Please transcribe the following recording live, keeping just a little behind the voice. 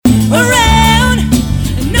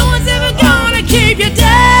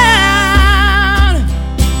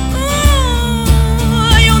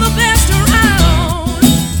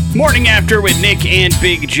After with Nick and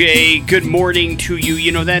Big J. Good morning to you.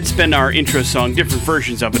 You know, that's been our intro song, different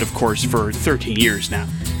versions of it, of course, for 13 years now.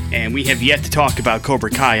 And we have yet to talk about Cobra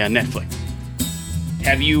Kai on Netflix.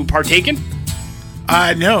 Have you partaken?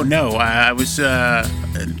 No. I was,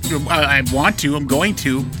 I want to. I'm going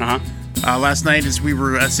to. Last night as we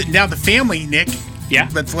were sitting down, the family, Nick,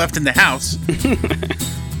 that's left in the house,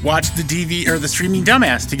 watched the streaming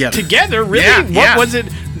Dumbass together. Together? Really? Yeah, what was it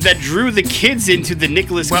that drew the kids into the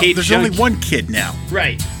Nicolas Cage there's show? only one kid now.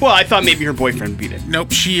 Right. Well, I thought maybe her boyfriend beat it.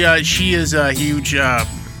 Nope. She is a huge,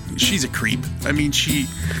 she's a creep. I mean,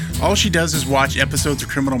 all she does is watch episodes of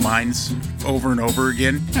Criminal Minds over and over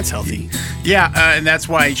again. That's healthy. Yeah, and that's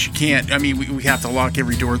why she can't. I mean, we have to lock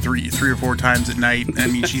every door three or four times at night. I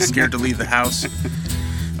mean, she's scared to leave the house.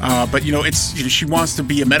 But she wants to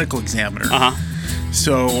be a medical examiner.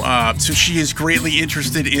 So she is greatly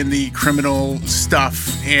interested in the criminal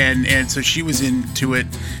stuff, and so she was into it.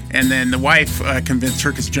 And then the wife convinced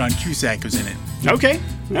her because John Cusack was in it. Okay.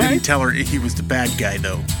 Didn't tell her he was the bad guy,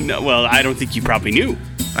 though. No, well, I don't think you probably knew.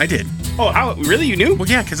 I did. Oh, how? Really? You knew? Well,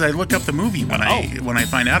 yeah, because I look up the movie when I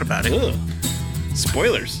find out about it. Ugh.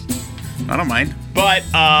 Spoilers. I don't mind. But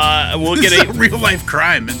we'll This get is a real life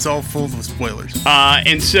crime. It's all full of spoilers.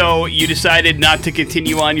 And so you decided not to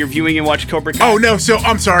continue on your viewing and watch Cobra Kai? Oh, no. So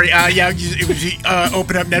I'm sorry. It was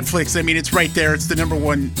open up Netflix. I mean, it's right there. It's the number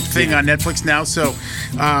one thing on Netflix now. So,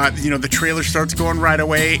 the trailer starts going right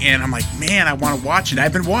away, and I'm like, man, I want to watch it.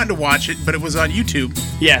 I've been wanting to watch it, but it was on YouTube.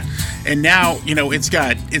 Yeah. And now,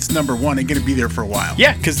 it's number one and going to be there for a while.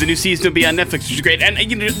 Yeah, because the new season will be on Netflix, which is great.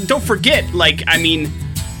 And don't forget,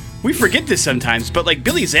 we forget this sometimes, but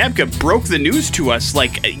Billy Zabka broke the news to us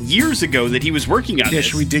years ago that he was working on this. Yeah,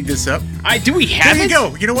 should we dig this up? Do we have There it? you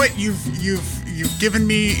go. You know what? You've given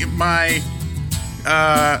me my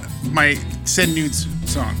my send nudes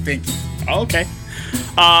song. Thank you. Oh, okay.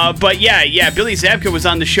 But Billy Zabka was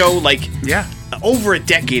on the show over a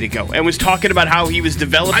decade ago and was talking about how he was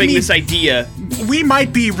developing this idea. We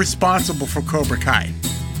might be responsible for Cobra Kai.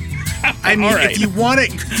 I mean, right. if you want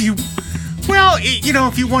to,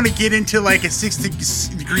 if you want to get into a 6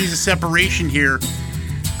 degrees of separation here,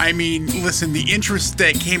 I mean, listen, the interest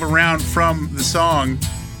that came around from the song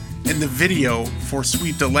and the video for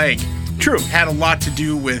Sweep the Leg had a lot to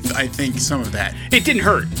do with, I think, some of that. It didn't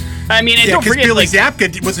hurt. I mean, and don't forget, Billy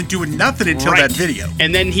Zabka wasn't doing nothing until that video.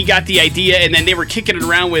 And then he got the idea, and then they were kicking it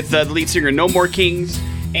around with the lead singer No More Kings,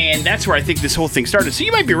 and that's where I think this whole thing started. So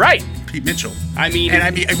you might be right. Pete Mitchell. And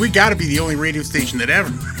we got to be the only radio station that ever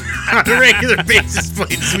on a regular basis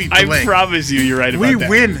played Sweep the Leg. I promise you, you're right about that. We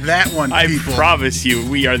win that one, people. I promise you,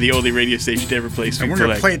 we are the only radio station to ever play Sweep the Leg. And we're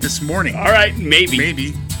going to play it this morning. All right,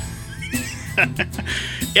 maybe.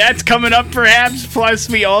 Yeah, it's coming up perhaps. Plus,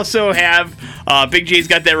 we also have Big J's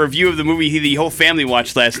got that review of the movie the whole family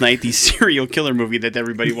watched last night, the serial killer movie that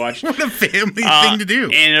everybody watched. What a family thing to do.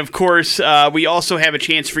 And, of course, we also have a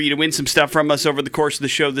chance for you to win some stuff from us over the course of the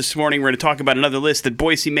show this morning. We're going to talk about another list that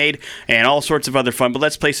Boise made and all sorts of other fun. But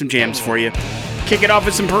let's play some jams for you. Kick it off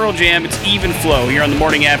with some Pearl Jam. It's Even Flow here on the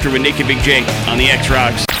Morning After with Nick and Big J on the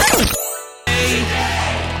X-Rocks.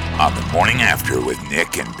 On the Morning After with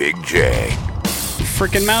Nick and Big J.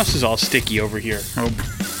 Freaking mouse is all sticky over here. Oh.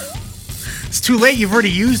 It's too late. You've already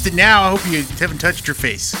used it now. I hope you haven't touched your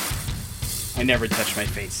face. I never touch my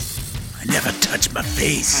face. I never touch my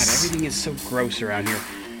face. God, everything is so gross around here.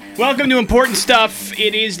 Welcome to Important Stuff.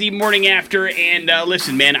 It is the Morning After, and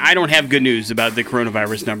listen, man, I don't have good news about the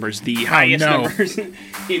coronavirus numbers. The highest numbers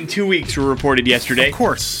in 2 weeks were reported yesterday. Of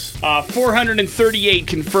course. 438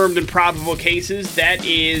 confirmed and probable cases. That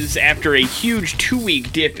is after a huge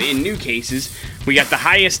 2-week dip in new cases. We got the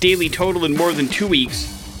highest daily total in more than 2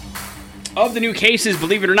 weeks. Of the new cases,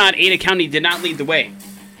 believe it or not, Ada County did not lead the way.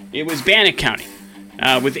 It was Bannock County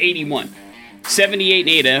with 81. 78 in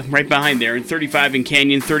Ada, right behind there, and 35 in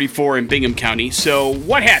Canyon, 34 in Bingham County. So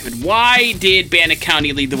what happened? Why did Bannock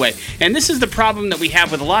County lead the way? And this is the problem that we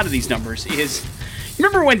have with a lot of these numbers is,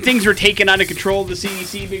 remember when things were taken out of control, the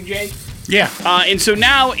CDC, Big J? Yeah. And so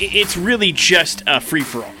now it's really just a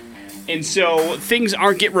free-for-all. And so things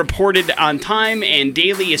aren't get reported on time and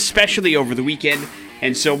daily, especially over the weekend.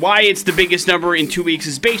 And so why it's the biggest number in 2 weeks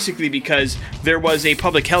is basically because there was a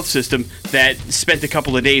public health system that spent a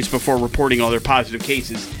couple of days before reporting all their positive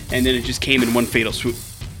cases, and then it just came in one fatal swoop.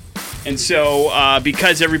 And so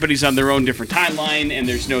because everybody's on their own different timeline and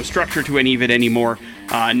there's no structure to any of it anymore,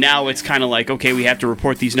 now it's kind of like, okay, we have to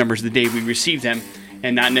report these numbers the day we receive them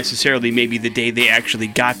and not necessarily maybe the day they actually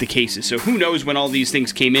got the cases. So who knows when all these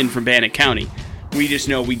things came in from Bannock County. We just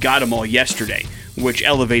know we got them all yesterday, which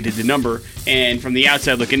elevated the number. And from the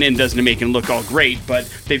outside looking in, doesn't make them look all great, but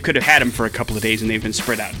they could have had them for a couple of days and they've been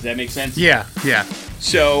spread out. Does that make sense? Yeah.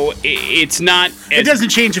 So it's not... It doesn't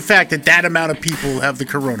change the fact that amount of people have the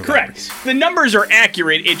coronavirus. Correct. The numbers are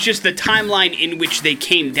accurate. It's just the timeline in which they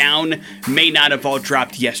came down may not have all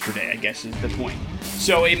dropped yesterday, I guess is the point.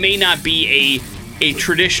 So it may not be a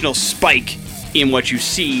traditional spike in what you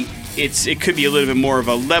see. It could be a little bit more of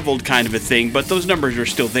a leveled kind of a thing, but those numbers are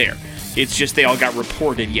still there. It's just they all got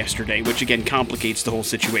reported yesterday, which again complicates the whole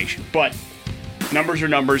situation. But numbers are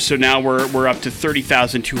numbers, so now we're up to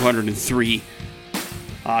 30,203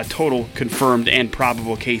 total confirmed and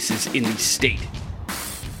probable cases in the state.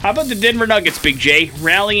 How about the Denver Nuggets, Big J?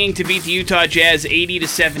 Rallying to beat the Utah Jazz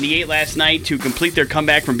 80-78 last night to complete their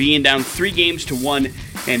comeback from being down 3-1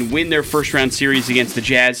 and win their first-round series against the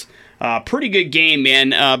Jazz. Pretty good game,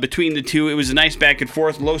 man, between the two. It was a nice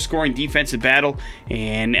back-and-forth, low-scoring defensive battle,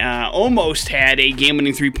 and almost had a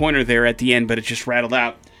game-winning three-pointer there at the end, but it just rattled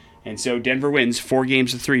out. And so Denver wins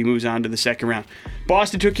 4-3, moves on to the second round.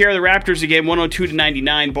 Boston took care of the Raptors again,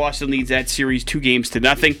 102-99. Boston leads that series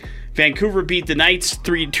 2-0. Vancouver beat the Knights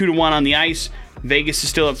 2-1 on the ice. Vegas is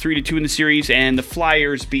still up 3-2 in the series, and the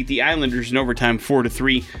Flyers beat the Islanders in overtime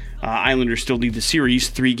 4-3. Islanders still lead the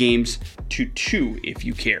series 3-2, if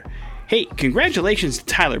you care. Hey, congratulations to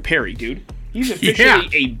Tyler Perry, dude. He's officially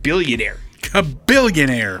a billionaire. A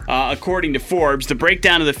billionaire. According to Forbes, the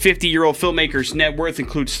breakdown of the 50-year-old filmmaker's net worth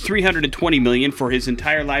includes $320 million for his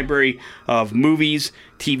entire library of movies,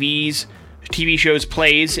 TV shows,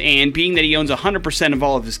 plays, and being that he owns 100% of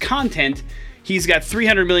all of his content, he's got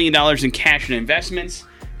 $300 million in cash and investments,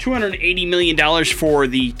 $280 million for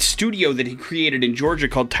the studio that he created in Georgia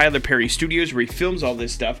called Tyler Perry Studios, where he films all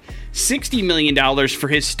this stuff, $60 million for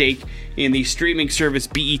his stake in the streaming service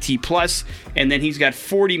BET+, and then he's got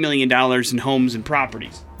 $40 million in homes and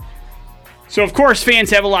properties. So, of course, fans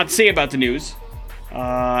have a lot to say about the news,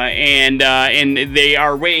 and they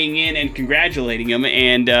are weighing in and congratulating him,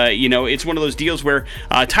 and, it's one of those deals where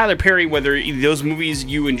Tyler Perry, whether those movies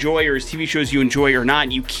you enjoy or his TV shows you enjoy or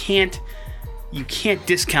not, you can't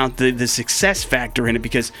discount the success factor in it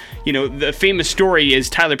because, the famous story is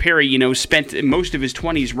Tyler Perry, spent most of his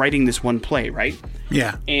 20s writing this one play, right?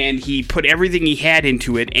 Yeah. And he put everything he had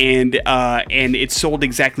into it, and it sold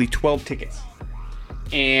exactly 12 tickets.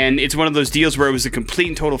 And it's one of those deals where it was a complete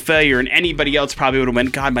and total failure, and anybody else probably would have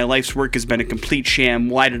went, God, my life's work has been a complete sham.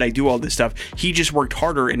 Why did I do all this stuff? He just worked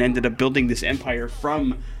harder and ended up building this empire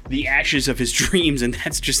from the ashes of his dreams, and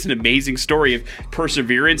that's just an amazing story of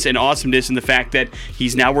perseverance and awesomeness, and the fact that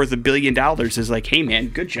he's now worth $1 billion is like, hey, man,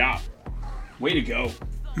 good job. Way to go.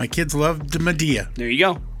 My kids loved Medea. There you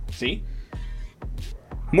go. See?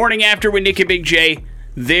 Morning After with Nick and Big J.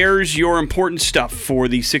 There's your important stuff for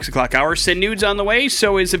the 6 o'clock hour. Send nudes on the way.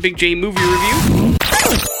 So is a Big J movie review.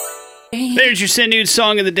 There's your Send Nudes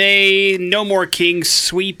song of the day. No More Kings,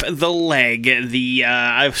 Sweep the Leg.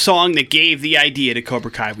 The song that gave the idea to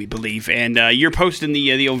Cobra Kai, we believe. And you're posting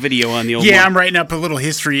the old video on the old Yeah, one. I'm writing up a little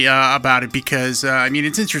history about it because,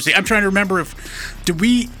 it's interesting. I'm trying to remember if... Had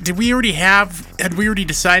we already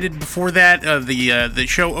decided before that the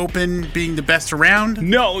show Open being the best around?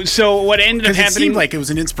 No, so what ended up happening... Because it seemed like it was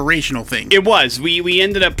an inspirational thing. It was. We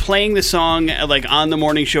ended up playing the song on the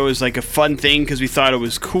morning show as a fun thing because we thought it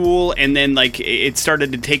was cool, and then it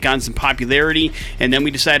started to take on some popularity, and then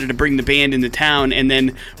we decided to bring the band into town, and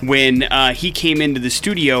then when he came into the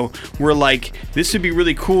studio, we're like, this would be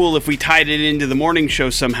really cool if we tied it into the morning show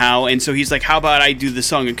somehow, and so he's like, how about I do the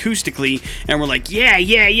song acoustically? And we're like, yeah,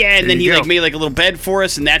 and then he made a little bed for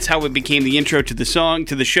us, and that's how it became the intro to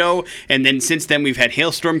the show, and then since then we've had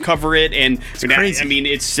Hailstorm cover it, and it's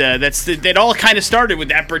crazy. That all kind of started with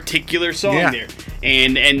that particular song there.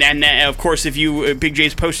 And then, of course, if you, Big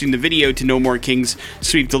J's posting the video to No More Kings,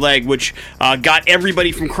 Sweep the Leg, which got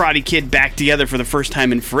everybody from Karate Kid back together for the first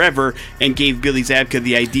time in forever and gave Billy Zabka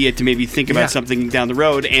the idea to maybe think about something down the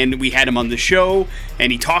road. And we had him on the show,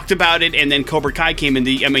 and he talked about it, and then Cobra Kai came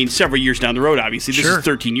several years down the road, obviously. This is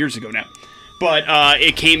 13 years ago now. But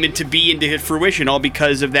it came into fruition all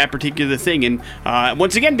because of that particular thing. And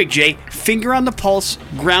once again, Big J, finger on the pulse,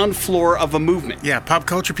 ground floor of a movement. Yeah, pop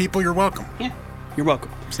culture people, you're welcome. Yeah, you're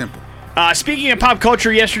welcome. Simple. Speaking of pop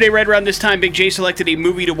culture, yesterday, right around this time, Big J selected a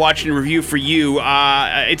movie to watch and review for you.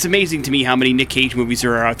 It's amazing to me how many Nick Cage movies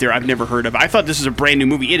there are out there I've never heard of. I thought this was a brand new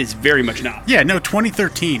movie. It is very much not. Yeah, no,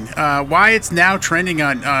 2013. Why it's now trending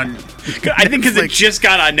on I think because it just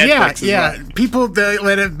got on Netflix. Yeah. People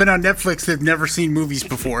that have been on Netflix have never seen movies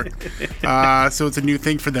before, so it's a new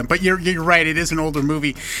thing for them. But you're right; it is an older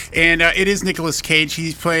movie, and it is Nicolas Cage.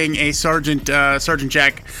 He's playing a Sergeant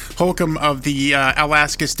Jack Holcomb of the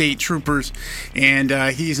Alaska State Troopers, and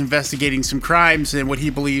he's investigating some crimes and what he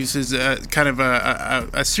believes is kind of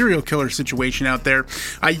a serial killer situation out there.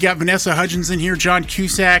 You got Vanessa Hudgens in here, John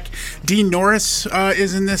Cusack, Dean Norris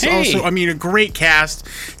is in this also. I mean, a great cast,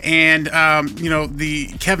 and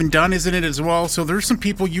the Kevin Dunn is in it as well. So there's some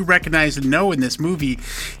people you recognize and know in this movie,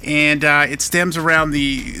 and it stems around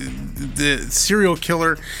the serial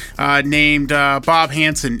killer named Bob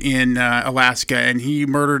Hansen in Alaska, and he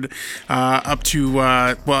murdered up to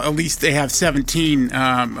at least they have 17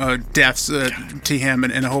 deaths to him,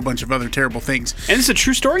 and a whole bunch of other terrible things. And this is a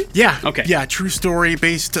true story? Yeah. Okay. Yeah, true story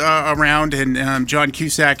based around, and John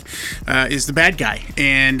Cusack is the bad guy,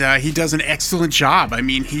 and he does an excellent job. I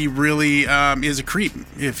mean, he really is a creep.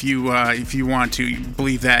 If you want to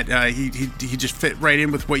believe that, he just fit right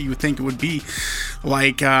in with what you would think it would be.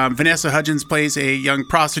 Like Vanessa Hudgens plays a young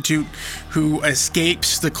prostitute who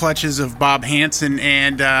escapes the clutches of Bob Hansen,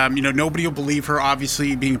 and nobody will believe her,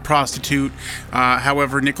 obviously, being a prostitute.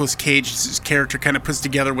 However, Nicolas Cage's character kind of puts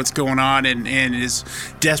together what's going on and is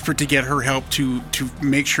desperate to get her help to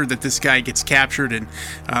make sure that this guy gets captured. And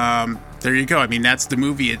there you go. I mean, that's the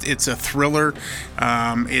movie. It's a thriller.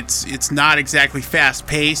 It's not exactly fast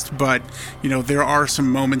paced, but there are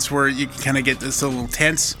some moments where you kind of get this a little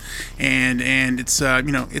tense, and it's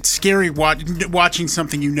it's scary watching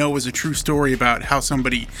something is a true story about how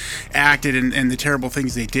somebody acted and the terrible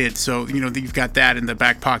things they did. So you've got that in the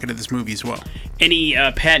back pocket of this movie as well. Any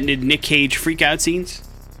patented Nick Cage freakout scenes?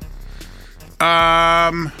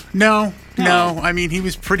 No. I mean, he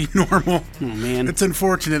was pretty normal. Oh man, it's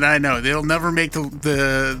unfortunate. I know they'll never make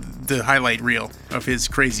the highlight reel of his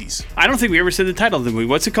crazies. I don't think we ever said the title of the movie.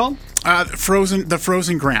 What's it called? The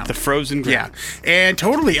Frozen Ground. The Frozen Ground. Yeah, and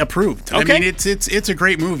totally approved. Okay. I mean, it's a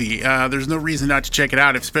great movie. There's no reason not to check it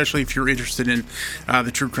out, especially if you're interested in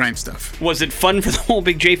the true crime stuff. Was it fun for the whole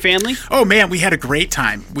Big J family? Oh man, we had a great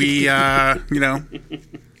time. We had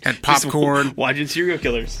popcorn, watching serial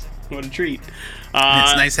killers. What a treat.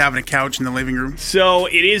 It's nice having a couch in the living room. So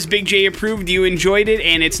it is Big J approved. You enjoyed it,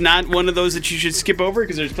 and it's not one of those that you should skip over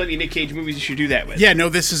because there's plenty of Nick Cage movies you should do that with. Yeah, no,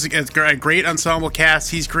 this is a great ensemble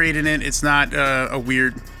cast. He's great in it. It's not a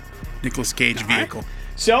weird Nicolas Cage vehicle. Right.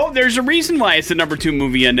 So there's a reason why it's the number 2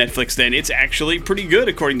 movie on Netflix then. It's actually pretty good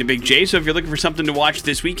according to Big J. So if you're looking for something to watch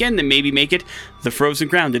this weekend, then maybe make it The Frozen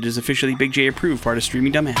Ground. It is officially Big J approved, part of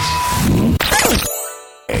Streaming Dumbass.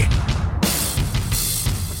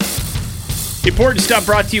 Important stuff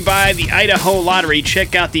brought to you by the Idaho Lottery.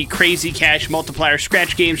 Check out the Crazy Cash Multiplier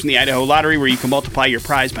scratch games from the Idaho Lottery where you can multiply your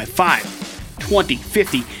prize by 5, 20,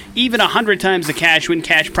 50, even 100 times the cash. Win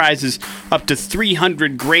cash prizes up to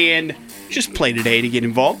 $300,000. Just play today to get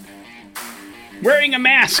involved. Wearing a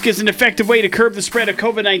mask is an effective way to curb the spread of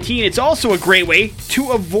COVID-19. It's also a great way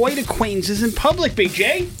to avoid acquaintances in public, Big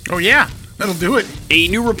J. Oh, yeah. That'll do it. A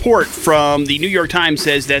new report from the New York Times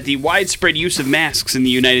says that the widespread use of masks in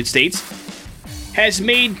the United States has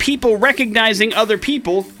made people recognizing other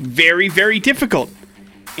people very, very difficult.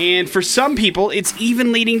 And for some people, it's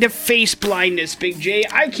even leading to face blindness, Big J.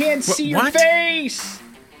 I can't see your face.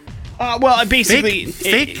 Well, basically...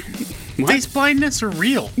 Fake face blindness or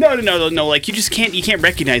real? No. Like, you can't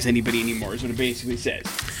recognize anybody anymore is what it basically says.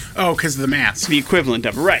 Oh, because of the mask. The equivalent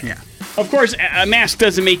of it, right. Yeah. Of course, a mask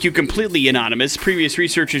doesn't make you completely anonymous. Previous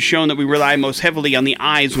research has shown that we rely most heavily on the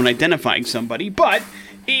eyes when identifying somebody, but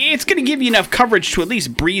it's going to give you enough coverage to at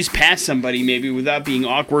least breeze past somebody maybe without being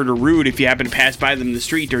awkward or rude if you happen to pass by them in the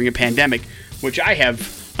street during a pandemic, which I have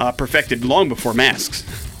perfected long before masks.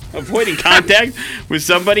 Avoiding contact with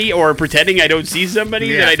somebody or pretending I don't see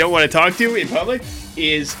somebody that I don't want to talk to in public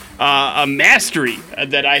is a mastery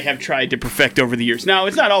that I have tried to perfect over the years. Now,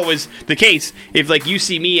 it's not always the case. If, like, you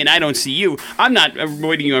see me and I don't see you, I'm not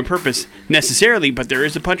avoiding you on purpose necessarily, but there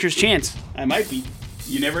is a puncher's chance. I might be.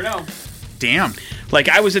 You never know. Damn. Like,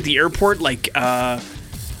 I was at the airport,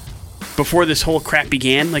 before this whole crap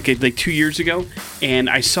began, like 2 years ago, and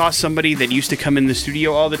I saw somebody that used to come in the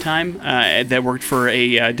studio all the time that worked for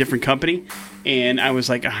a different company, and I was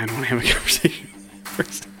like, I don't want to have a conversation with that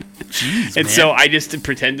person. Jeez, and man. so I just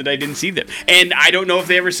pretended I didn't see them. And I don't know if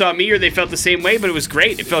they ever saw me or they felt the same way, but it was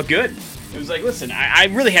great. It felt good. It was like, listen, I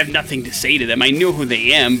really have nothing to say to them. I know who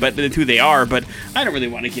they am, but who they are, but I don't really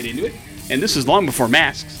want to get into it. And this was long before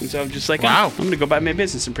masks. And so I'm just like, wow. I'm going to go about my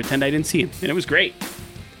business and pretend I didn't see him. And it was great.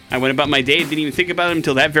 I went about my day and didn't even think about him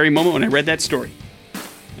until that very moment when I read that story.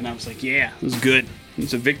 And I was like, yeah, it was good. It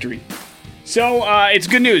was a victory. So it's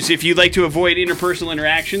good news. If you'd like to avoid interpersonal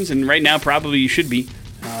interactions, and right now probably you should be,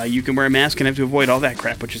 you can wear a mask and have to avoid all that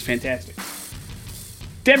crap, which is fantastic.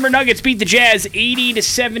 Denver Nuggets beat the Jazz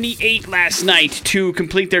 80-78 last night to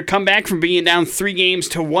complete their comeback from being down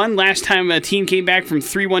 3-1. Last time a team came back from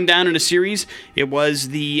 3-1 down in a series, it was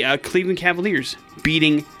the Cleveland Cavaliers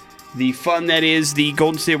beating the fun that is the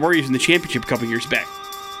Golden State Warriors in the championship a couple years back.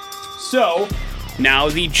 So, now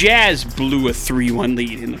the Jazz blew a 3-1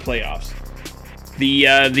 lead in the playoffs.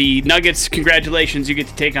 The Nuggets, congratulations, you get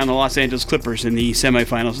to take on the Los Angeles Clippers in the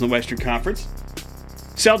semifinals in the Western Conference.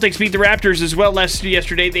 Celtics beat the Raptors as well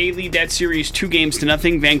yesterday. They lead that series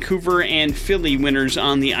 2-0. Vancouver and Philly winners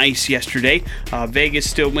on the ice yesterday. Vegas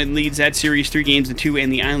still leads that series 3-2,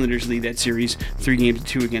 and the Islanders lead that series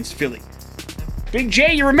 3-2 against Philly. Big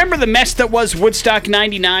J, you remember the mess that was Woodstock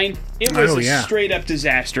 99? It was a straight-up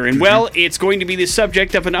disaster. And, well, it's going to be the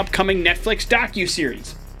subject of an upcoming Netflix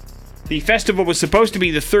docuseries. The festival was supposed to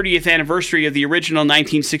be the 30th anniversary of the original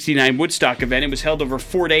 1969 Woodstock event. It was held over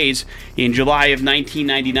 4 days in July of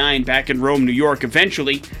 1999 back in Rome, New York.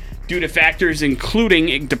 Eventually, due to factors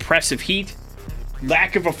including depressive heat,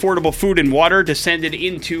 lack of affordable food and water, descended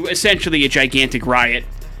into essentially a gigantic riot,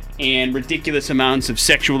 and ridiculous amounts of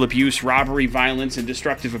sexual abuse, robbery, violence, and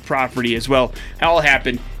destructive of property as well. It all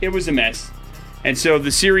happened. It was a mess. And so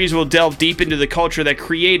the series will delve deep into the culture that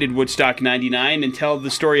created Woodstock 99 and tell the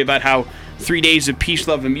story about how 3 days of peace,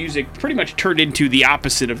 love, and music pretty much turned into the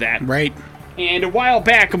opposite of that. Right. And a while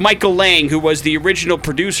back, Michael Lang, who was the original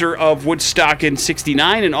producer of Woodstock in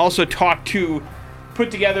 69 and also put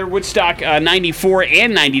together Woodstock 94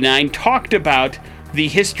 and 99, talked about the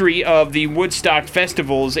history of the Woodstock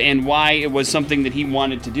festivals and why it was something that he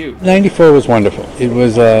wanted to do. 94 was wonderful. It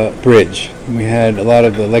was a bridge. We had a lot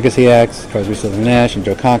of the legacy acts, Crosby, Stills and Nash, and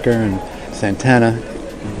Joe Cocker, and Santana.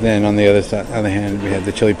 Then on the other hand, we had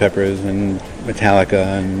the Chili Peppers and Metallica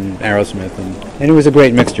and Aerosmith, and it was a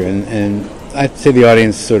great mixture. And I'd say the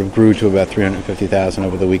audience sort of grew to about 350,000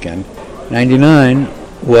 over the weekend. 99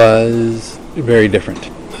 was very different.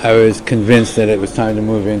 I was convinced that it was time to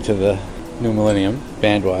move into the new millennium,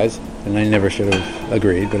 band-wise, and I never should have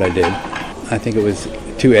agreed, but I did. I think it was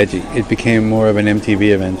too edgy. It became more of an MTV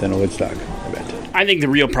event than a Woodstock event. I think the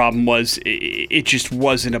real problem was it just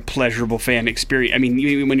wasn't a pleasurable fan experience. I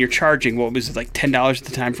mean, when you're charging, what was it, like $10 at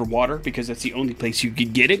the time for water, because that's the only place you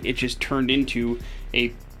could get it, it just turned into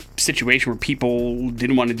a situation where people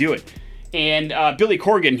didn't want to do it. And Billy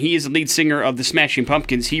Corgan, he is the lead singer of the Smashing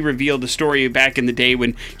Pumpkins. He revealed the story back in the day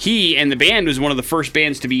when he and the band was one of the first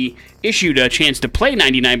bands to be issued a chance to play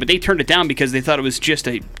 99, but they turned it down because they thought it was just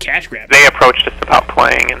a cash grab. They approached us about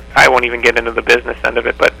playing, and I won't even get into the business end of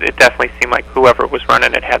it, but it definitely seemed like whoever was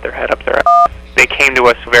running it had their head up their ass. They came to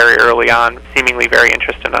us very early on, seemingly very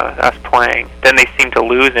interested in us playing. Then they seemed to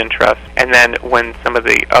lose interest, and then when some of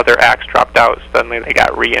the other acts dropped out, suddenly they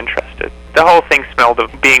got re-interested. The whole thing smelled of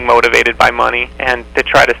being motivated by money and to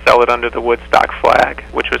try to sell it under the Woodstock flag,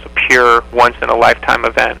 which was a pure once-in-a-lifetime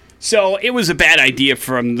event. So it was a bad idea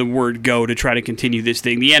from the word go to try to continue this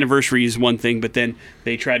thing. The anniversary is one thing, but then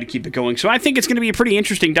they tried to keep it going. So I think it's going to be a pretty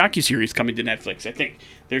interesting docuseries coming to Netflix. I think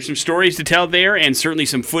there's some stories to tell there and certainly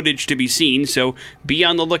some footage to be seen. So be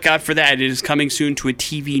on the lookout for that. It is coming soon to a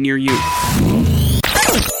TV near you.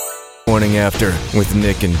 Morning After with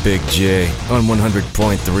Nick and Big J on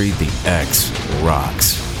 100.3 The X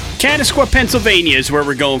Rocks. Canasquah, Pennsylvania is where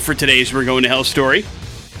we're going for today. So we're going to Hell Story.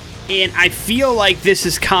 And I feel like this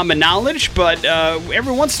is common knowledge, but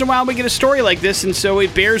every once in a while we get a story like this, and so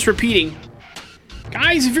it bears repeating.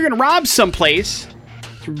 Guys, if you're going to rob someplace,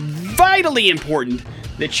 it's vitally important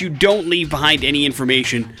that you don't leave behind any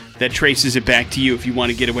information that traces it back to you if you want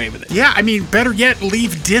to get away with it. Yeah, I mean, better yet,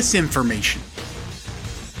 leave disinformation.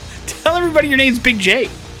 Tell everybody your name's Big J.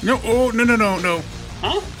 No.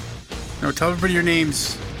 Huh? No, tell everybody your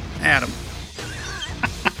name's Adam.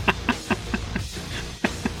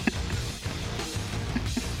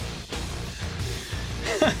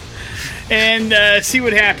 And see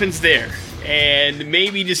what happens there. And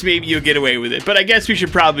maybe, just maybe, you'll get away with it. But I guess we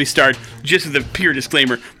should probably start just with a pure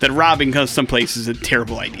disclaimer that robbing someplace is a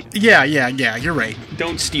terrible idea. Yeah, you're right.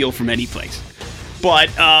 Don't steal from any place. But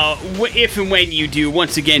if and when you do,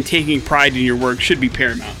 once again, taking pride in your work should be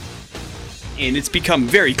paramount. And it's become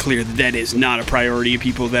very clear that that is not a priority of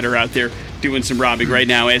people that are out there doing some robbing right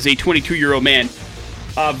now. As a 22-year-old man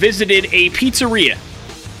visited a pizzeria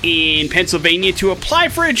in Pennsylvania to apply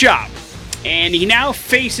for a job. And he now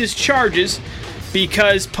faces charges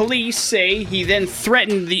because police say he then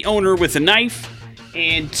threatened the owner with a knife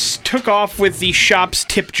and took off with the shop's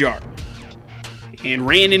tip jar and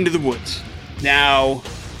ran into the woods. Now,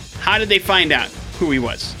 how did they find out who he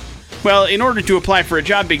was? Well, in order to apply for a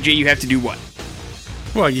job, Big J, you have to do what?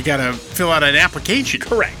 Well, you got to fill out an application.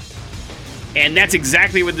 Correct. And that's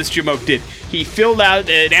exactly what this Jamoke did. He filled out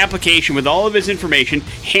an application with all of his information,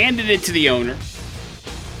 handed it to the owner,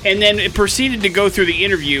 and then it proceeded to go through the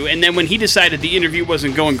interview. And then when he decided the interview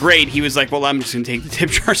wasn't going great, he was like, well, I'm just going to take the tip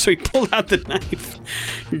jar. So he pulled out the knife,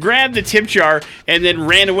 grabbed the tip jar, and then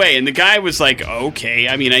ran away. And the guy was like, okay,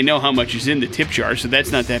 I mean, I know how much is in the tip jar, so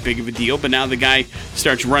that's not that big of a deal. But now the guy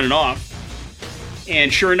starts running off.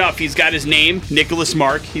 And sure enough, he's got his name, Nicholas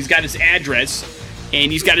Mark. He's got his address,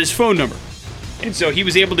 and he's got his phone number. And so he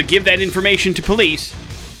was able to give that information to police.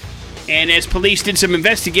 And as police did some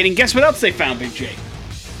investigating, guess what else they found, Big J?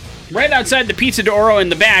 Right outside the Pizza d'Oro in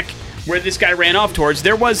the back, where this guy ran off towards,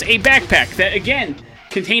 there was a backpack that, again,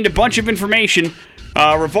 contained a bunch of information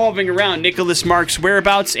revolving around Nicholas Mark's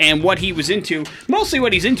whereabouts and what he was into. Mostly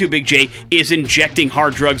what he's into, Big J, is injecting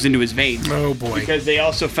hard drugs into his veins. Oh, boy. Because they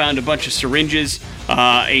also found a bunch of syringes,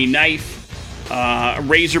 a knife, a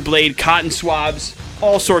razor blade, cotton swabs,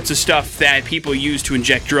 all sorts of stuff that people use to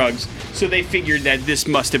inject drugs. So they figured that this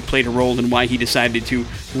must have played a role in why he decided to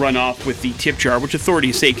run off with the tip jar, which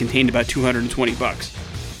authorities say contained about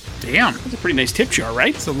 $220. Damn. That's a pretty nice tip jar,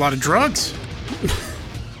 right? That's a lot of drugs.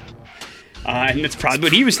 And that's probably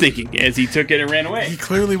what he was thinking as he took it and ran away. He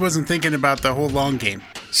clearly wasn't thinking about the whole long game.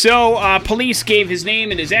 So police gave his name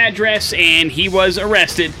and his address, and he was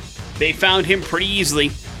arrested. They found him pretty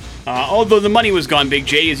easily. Although the money was gone, Big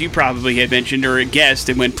J, as you probably had mentioned or guessed,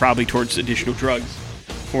 it went probably towards additional drugs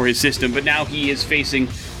for his system. But now he is facing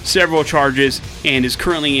several charges and is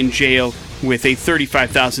currently in jail with a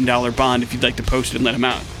 $35,000 bond if you'd like to post it and let him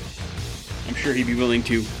out. I'm sure he'd be willing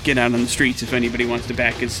to get out on the streets if anybody wants to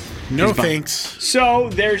back his No bond. thanks. So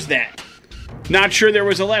there's that. Not sure there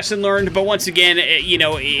was a lesson learned, but once again,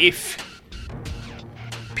 if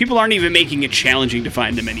people aren't even making it challenging to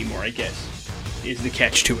find them anymore, I guess, is the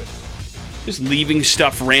catch to it. Just leaving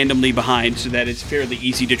stuff randomly behind so that it's fairly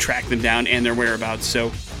easy to track them down and their whereabouts.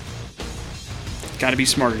 So, got to be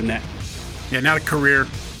smarter than that. Yeah, not a career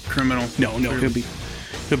criminal. No,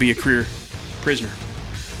 he'll be a career prisoner.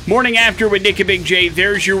 Morning After with Nick and Big J.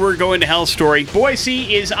 There's your We're Going to Hell story.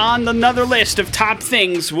 Boise is on another list of top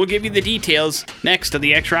things. We'll give you the details next on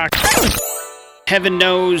the X-Rock. Heaven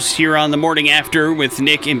Knows here on the Morning After with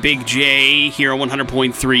Nick and Big J here on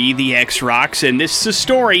 100.3 The X-Rocks. And this is a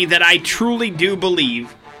story that I truly do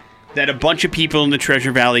believe that a bunch of people in the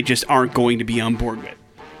Treasure Valley just aren't going to be on board with.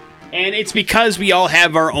 And it's because we all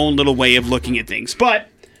have our own little way of looking at things. But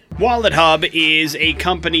Wallet Hub is a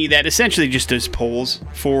company that essentially just does polls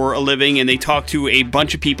for a living, and they talk to a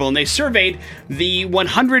bunch of people, and they surveyed the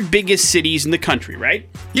 100 biggest cities in the country, right?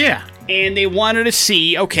 Yeah. And they wanted to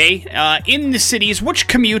see, in the cities, which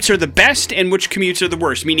commutes are the best and which commutes are the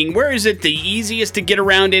worst. Meaning, where is it the easiest to get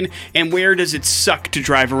around in, and where does it suck to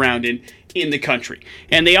drive around in the country?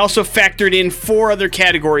 And they also factored in 4 other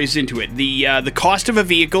categories into it. The cost of a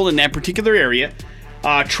vehicle in that particular area,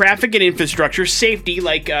 traffic and infrastructure, safety,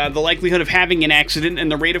 like the likelihood of having an accident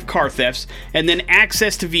and the rate of car thefts, and then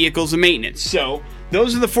access to vehicles and maintenance. So,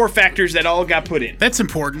 those are the 4 factors that all got put in. That's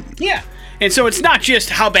important. Yeah. And so it's not just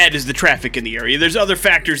how bad is the traffic in the area. There's other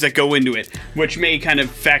factors that go into it, which may kind of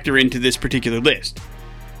factor into this particular list.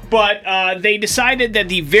 But they decided that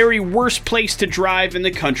the very worst place to drive in the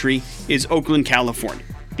country is Oakland, California,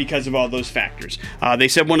 because of all those factors. They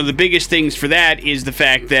said one of the biggest things for that is the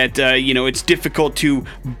fact that, it's difficult to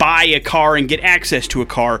buy a car and get access to a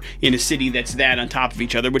car in a city that's that on top of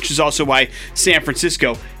each other, which is also why San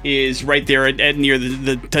Francisco is right there at near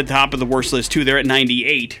the top of the worst list, too. They're at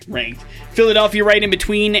 98 ranked. Philadelphia right in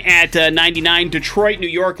between at 99. Detroit, New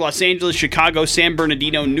York, Los Angeles, Chicago, San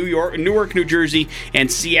Bernardino, Newark, New Jersey, and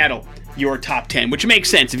Seattle, your top 10, which makes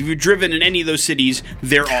sense. If you've driven in any of those cities,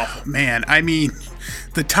 they're awful. Man, I mean,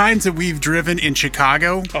 the times that we've driven in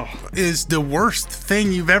Chicago is the worst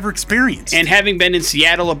thing you've ever experienced. And having been in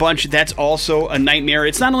Seattle a bunch, that's also a nightmare.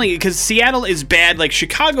 It's not only because Seattle is bad, like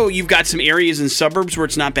Chicago, you've got some areas and suburbs where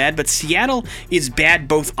it's not bad, but Seattle is bad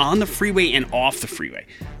both on the freeway and off the freeway.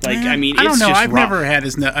 Like, I mean, I don't it's know. just I've rough. never had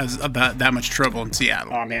about that much trouble in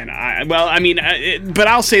Seattle. Oh, man. But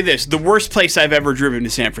I'll say this. The worst place I've ever driven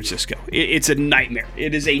is San Francisco. It's a nightmare.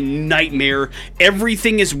 It is a nightmare.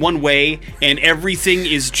 Everything is one way, and everything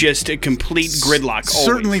is just a complete gridlock.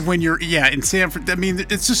 Certainly always. when you're, in San Francisco. I mean,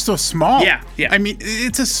 it's just so small. Yeah. I mean,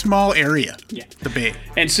 it's a small area. Yeah. The Bay.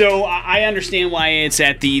 And so I understand why it's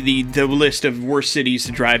at the list of worst cities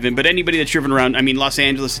to drive in, but anybody that's driven around, I mean, Los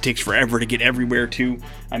Angeles, it takes forever to get everywhere, too.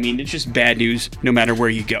 I mean, it's just bad news no matter where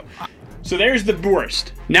you go. So there's the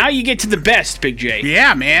worst. Now you get to the best, Big J.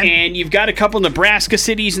 Yeah, man. And you've got a couple Nebraska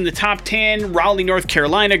cities in the top 10. Raleigh, North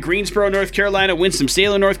Carolina, Greensboro, North Carolina,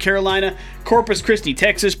 Winston-Salem, North Carolina, Corpus Christi,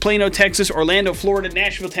 Texas, Plano, Texas, Orlando, Florida,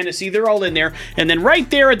 Nashville, Tennessee. They're all in there. And then right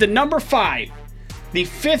there at the number 5, the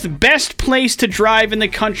 5th best place to drive in the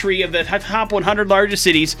country of the top 100 largest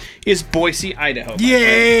cities is Boise, Idaho.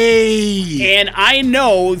 Yay! And I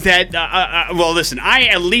know that, well, listen, I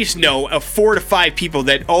at least know of 4 to 5 people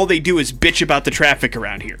that all they do is bitch about the traffic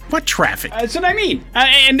around here. What traffic? That's what I mean.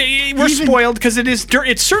 We're spoiled because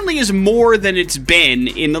it certainly is more than it's been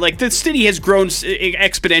in the city has grown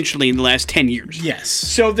exponentially in the last 10 years. Yes.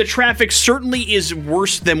 So the traffic certainly is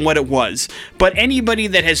worse than what it was. But anybody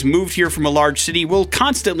that has moved here from a large city will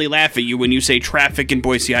constantly laugh at you when you say traffic in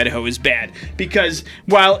Boise, Idaho is bad. Because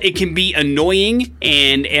while it can be annoying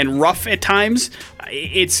and rough at times,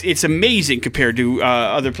 it's amazing compared to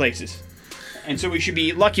other places. And so we should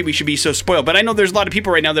be lucky we should be so spoiled. But I know there's a lot of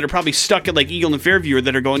people right now that are probably stuck at Eagle and Fairview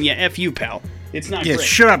that are going, yeah, F you, pal. It's not great.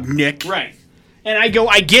 Shut up, Nick. Right. And I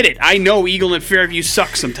get it. I know Eagle and Fairview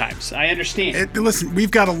suck sometimes. I understand. Listen, we've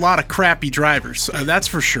got a lot of crappy drivers. That's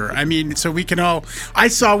for sure. I mean, so we can all... I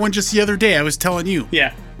saw one just the other day. I was telling you.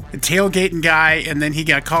 Yeah. A tailgating guy, and then he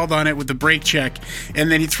got called on it with the brake check,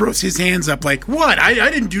 and then he throws his hands up like, what? I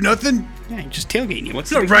didn't do nothing. Yeah, just tailgating you.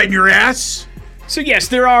 What's not right in your ass? So yes,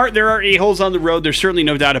 there are a-holes on the road. There's certainly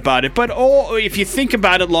no doubt about it. But if you think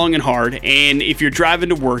about it long and hard, and if you're driving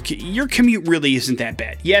to work, your commute really isn't that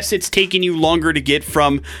bad. Yes, it's taking you longer to get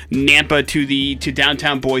from Nampa to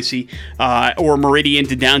downtown Boise, or Meridian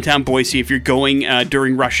to downtown Boise if you're going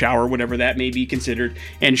during rush hour, whatever that may be considered.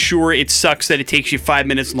 And sure, it sucks that it takes you 5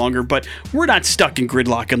 minutes longer, but we're not stuck in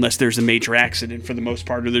gridlock unless there's a major accident for the most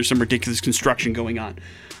part, or there's some ridiculous construction going on.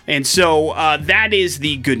 And so that is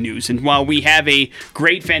the good news. And while we have a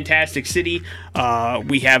great, fantastic city,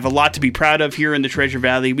 we have a lot to be proud of here in the Treasure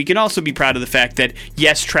Valley. We can also be proud of the fact that,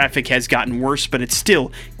 yes, traffic has gotten worse, but it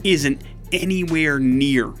still isn't anywhere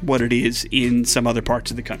near what it is in some other parts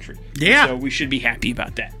of the country. Yeah. So we should be happy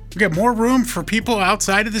about that. We got more room for people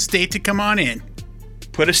outside of the state to come on in.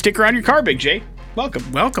 Put a sticker on your car, Big J.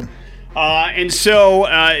 Welcome. Welcome. And so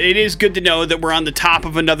it is good to know that we're on the top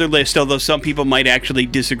of another list, although some people might actually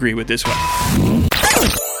disagree with this one.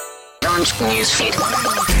 On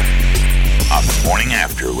the Morning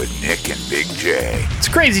After with Nick and Big J. It's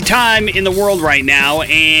a crazy time in the world right now,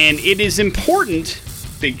 and it is important,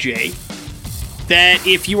 Big J, that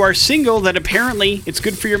if you are single, that apparently it's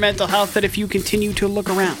good for your mental health that if you continue to look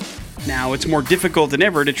around. Now, it's more difficult than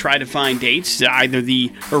ever to try to find dates, either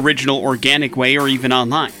the original organic way or even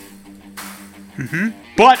online. Mm-hmm.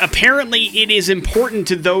 But apparently it is important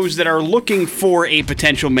to those that are looking for a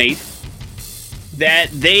potential mate that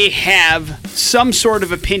they have some sort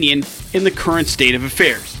of opinion in the current state of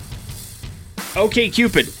affairs.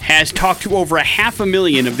 OkCupid has talked to over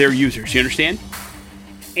 500,000 of their users, you understand?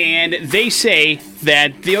 And they say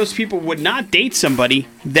that those people would not date somebody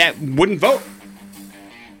that wouldn't vote.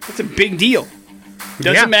 That's a big deal.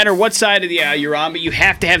 Doesn't matter what side of the aisle you're on, but you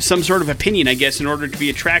have to have some sort of opinion, I guess, in order to be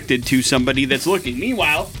attracted to somebody that's looking.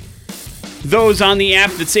 Meanwhile, those on the app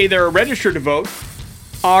that say they're registered to vote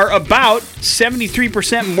are about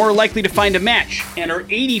 73% more likely to find a match and are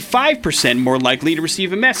 85% more likely to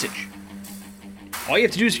receive a message. All you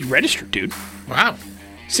have to do is be registered, dude. Wow.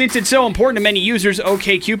 Since it's so important to many users,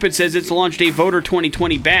 OkCupid says it's launched a Voter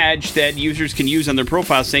 2020 badge that users can use on their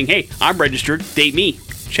profile saying, hey, I'm registered, date me.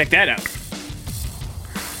 Check that out.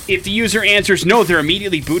 If the user answers no, they're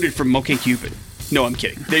immediately booted from OkCupid. No, I'm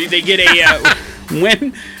kidding. They get a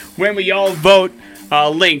when we all vote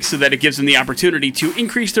link so that it gives them the opportunity to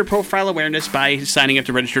increase their profile awareness by signing up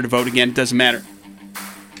to register to vote. Again, it doesn't matter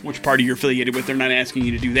which party you're affiliated with. They're not asking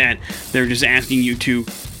you to do that. They're just asking you to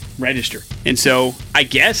register. And so I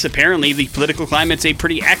guess apparently the political climate's a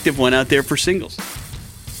pretty active one out there for singles.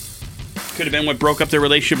 Could have been what broke up their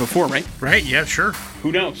relationship before, right? Right, yeah, sure.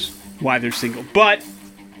 Who knows why they're single. But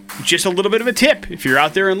just a little bit of a tip, if you're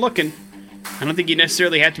out there and looking, I don't think you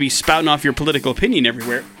necessarily have to be spouting off your political opinion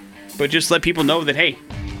everywhere, but just let people know that, hey,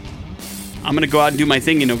 I'm going to go out and do my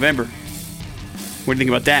thing in November. What do you think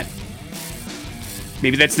about that?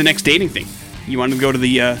 Maybe that's the next dating thing. You want to go to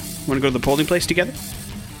the polling place together?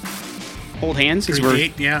 Hold hands as we're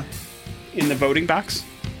in the voting box,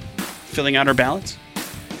 filling out our ballots.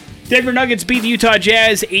 Denver Nuggets beat the Utah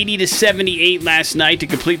Jazz 80-78 last night to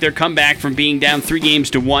complete their comeback from being down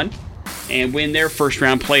 3-1 and win their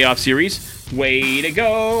first-round playoff series. Way to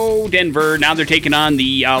go, Denver. Now they're taking on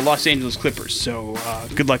the Los Angeles Clippers, so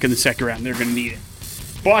good luck in the second round. They're going to need it.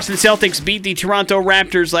 Boston Celtics beat the Toronto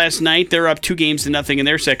Raptors last night. They're up 2-0 in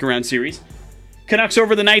their second-round series. Canucks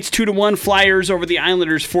over the Knights 2-1. Flyers over the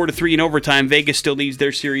Islanders 4-3 in overtime. Vegas still leads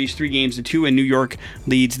their series 3-2, and New York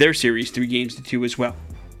leads their series 3-2 as well.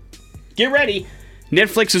 Get ready.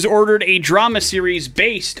 Netflix has ordered a drama series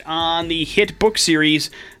based on the hit book series,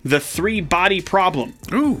 The Three-Body Problem.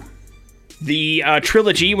 Ooh. The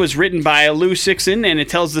trilogy was written by Lou Sixon, and it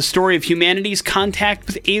tells the story of humanity's contact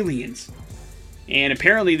with aliens. And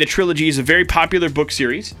apparently the trilogy is a very popular book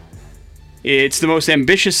series. It's the most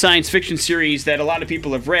ambitious science fiction series that a lot of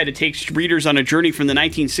people have read. It takes readers on a journey from the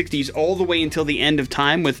 1960s all the way until the end of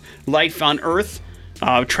time with life on Earth,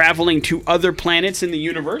 traveling to other planets in the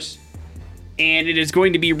universe. And it is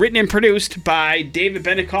going to be written and produced by David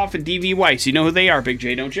Benioff and D.V. Weiss. You know who they are, Big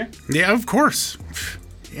J, don't you? Yeah, of course.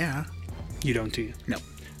 Yeah. You don't, do you? No.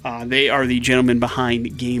 They are the gentlemen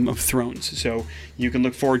behind Game of Thrones. So you can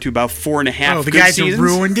look forward to about 4.5 Oh, the good guys seasons, who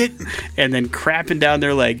ruined it? and then crapping down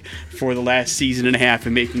their leg for the last season and a half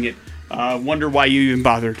and making it wonder why you even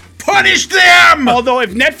bothered. Punish them! Although,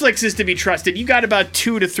 if Netflix is to be trusted, you got about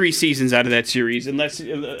 2 to 3 seasons out of that series, unless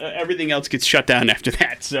everything else gets shut down after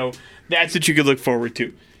that. So that's what you could look forward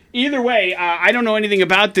to. Either way, I don't know anything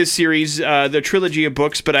about this series, the trilogy of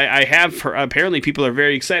books, but I have heard, apparently people are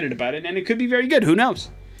very excited about it, and it could be very good. Who knows?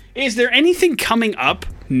 Is there anything coming up,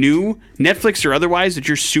 new, Netflix or otherwise, that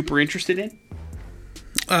you're super interested in?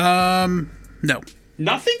 No.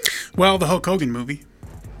 Nothing? Well, the Hulk Hogan movie.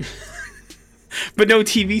 But no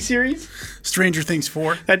TV series? Stranger Things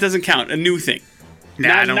 4. That doesn't count. A new thing.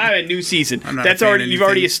 Nah, not a new season. I'm not That's a fan already of you've new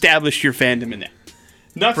already things. established your fandom in that.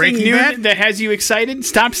 Nothing Breaking new Bad? that has you excited?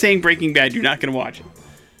 Stop saying Breaking Bad. You're not going to watch it.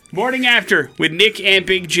 Morning After with Nick and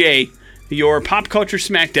Big J. Your pop culture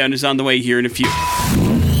smackdown is on the way here in a few.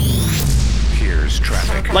 Here's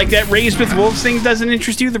traffic. Like that Raised with Wolves thing doesn't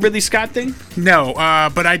interest you? The Ridley Scott thing? No,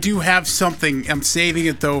 but I do have something. I'm saving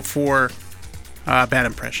it, though, for Bad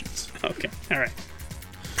Impressions. Okay. All right.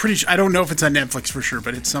 Pretty sure, I don't know if it's on Netflix for sure,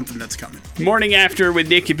 but it's something that's coming. Morning After with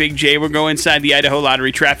Nick and Big J. We'll go inside the Idaho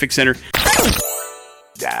Lottery Traffic Center.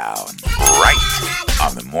 Down. Right.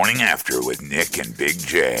 On the Morning After with Nick and Big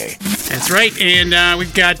J. That's right, and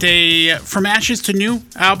we've got a From Ashes to New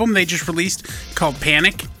album they just released called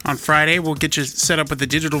Panic on Friday. We'll get you set up with the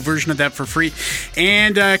digital version of that for free,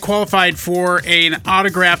 and qualified for an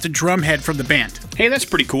autographed drum head from the band. Hey, that's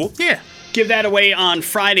pretty cool. Yeah. Give that away on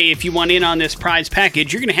Friday. If you want in on this prize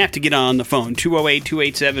package, you're going to have to get on the phone,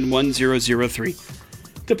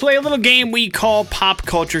 208-287-1003, to play a little game we call Pop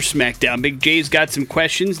Culture Smackdown. Big J's got some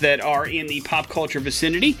questions that are in the pop culture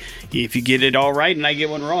vicinity. If you get it all right and I get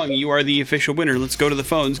one wrong, you are the official winner. Let's go to the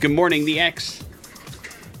phones. Good morning, the X.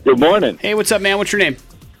 Good morning, Hey, what's up, man? What's your name?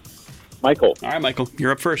 Michael. All right, Michael,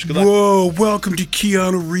 you're up first. Good luck. Whoa, welcome to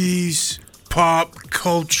Keanu Reeves Pop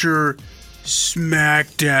Culture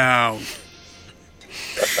Smackdown.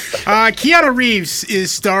 Keanu Reeves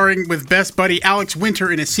is starring with best buddy Alex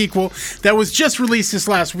Winter in a sequel that was just released this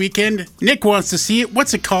last weekend. Nick wants to see it.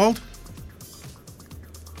 What's it called?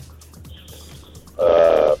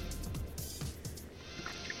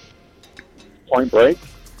 Point Break.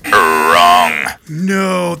 Wrong.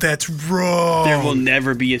 No, that's wrong. There will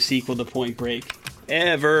never be a sequel to Point Break.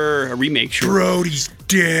 Ever. A remake, sure. Brody's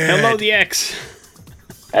dead. Hello, the X.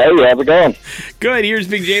 Hey, how's it going? Good. Here's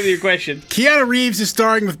Big J with your question. Keanu Reeves is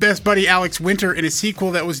starring with best buddy Alex Winter in a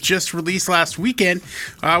sequel that was just released last weekend.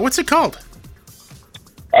 What's it called?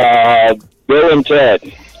 Bill and Ted.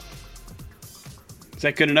 Is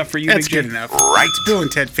that good enough for you, That's Big J? good enough. Right. It's Bill and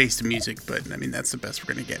Ted Face the Music, but I mean, that's the best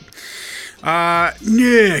we're going to get.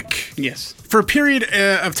 Nick. Yes. For a period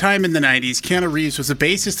of time in the 90s, Keanu Reeves was a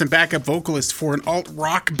bassist and backup vocalist for an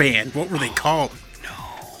alt-rock band. What were they called? No.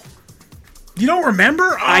 You don't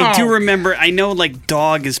remember? I do Oh. remember. I know, like,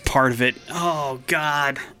 Dog is part of it. Oh,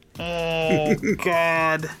 God. Oh,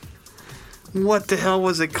 God. What the hell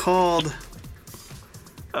was it called?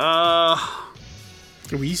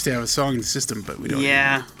 We used to have a song in the system, but we don't.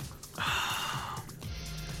 Yeah.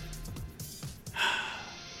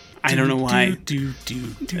 I don't know why.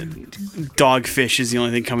 Dogfish is the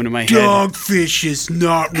only thing coming to my head. Dogfish is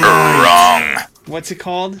not right. Wrong. What's it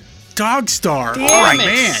called? Dog Star. Damn it,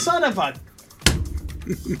 man. son of a...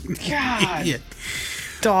 God. Yeah.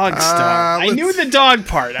 Dog Star. I let's- knew the dog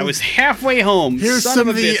part. I was halfway home. Here's Son some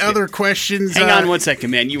a of the biscuit. other questions. Hang on 1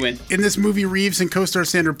 second, man. You win. In this movie, Reeves and co-star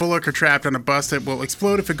Sandra Bullock are trapped on a bus that will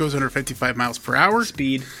explode if it goes under 55 miles per hour.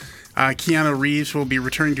 Speed. Keanu Reeves will be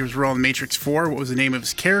returning to his role in Matrix 4. What was the name of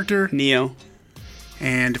his character? Neo.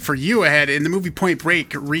 And for you ahead, in the movie Point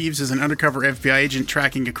Break, Reeves is an undercover FBI agent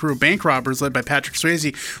tracking a crew of bank robbers led by Patrick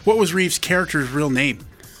Swayze. What was Reeves' character's real name?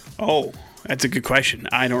 Oh, that's a good question.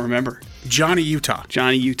 I don't remember. Johnny Utah.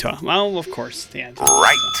 Johnny Utah. Well, of course. Yeah.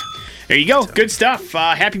 Right. There you go. Good stuff.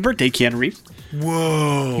 Happy birthday, Keanu Reeves.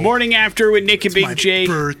 Whoa. Morning After with Nick and Big My J.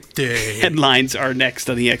 birthday. Headlines are next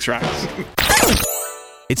on the X-Rocks.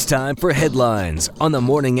 It's time for headlines on the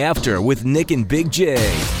Morning After with Nick and Big J.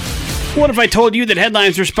 What if I told you that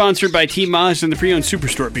headlines are sponsored by Team Oz and the Pre-Owned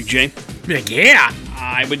Superstore, Big J? Yeah.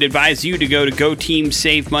 I would advise you to go to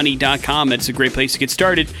GoTeamSaveMoney.com. It's a great place to get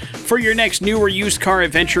started for your next new or used car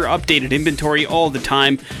adventure. Updated inventory all the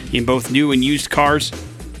time in both new and used cars.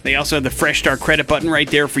 They also have the Fresh Start credit button right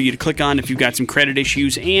there for you to click on if you've got some credit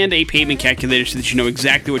issues, and a payment calculator so that you know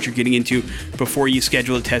exactly what you're getting into before you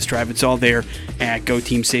schedule a test drive. It's all there at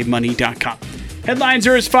GoTeamSaveMoney.com. Headlines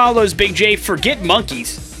are as follows, Big J. Forget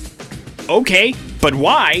monkeys. Okay, but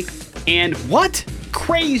why? And what?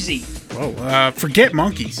 Crazy. Whoa, forget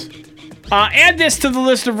monkeys. Add this to the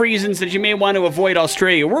list of reasons that you may want to avoid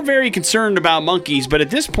Australia. We're very concerned about monkeys, but at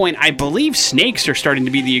this point, I believe snakes are starting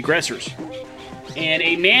to be the aggressors. And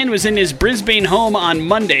a man was in his Brisbane home on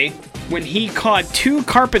Monday when he caught 2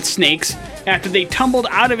 carpet snakes after they tumbled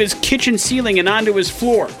out of his kitchen ceiling and onto his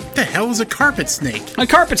floor. What the hell is a carpet snake? A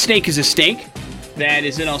carpet snake is a snake that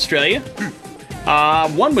is in Australia.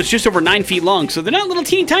 One was just over 9 feet long, so they're not little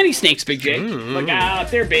teeny tiny snakes, Big J. Look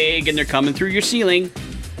out, they're big and they're coming through your ceiling.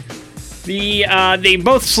 They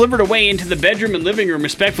both slivered away into the bedroom and living room,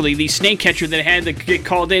 respectively. The snake catcher that had to get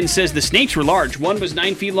called in says the snakes were large. One was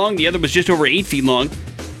 9 feet long, the other was just over 8 feet long.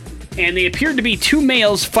 And they appeared to be 2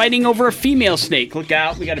 males fighting over a female snake. Look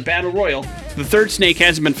out, we got a battle royal. The third snake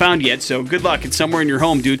hasn't been found yet, so good luck. It's somewhere in your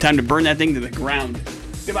home, dude. Time to burn that thing to the ground.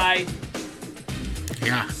 Goodbye.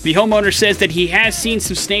 Yeah. The homeowner says that he has seen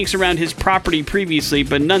some snakes around his property previously,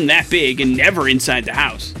 but none that big and never inside the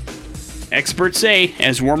house. Experts say,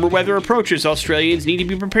 as warmer weather approaches, Australians need to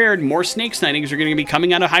be prepared. More snake sightings are going to be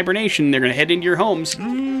coming out of hibernation. They're going to head into your homes.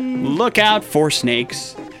 Look out for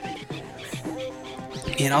snakes.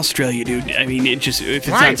 In Australia, dude. I mean, if it's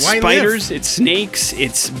not spiders, it's snakes,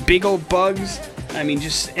 it's big old bugs. I mean,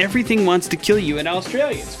 just everything wants to kill you in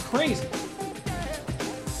Australia. It's crazy.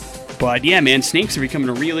 But yeah, man, snakes are becoming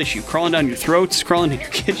a real issue. Crawling down your throats, crawling in your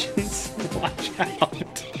kitchens. Watch out.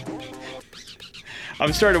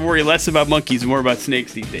 I'm starting to worry less about monkeys and more about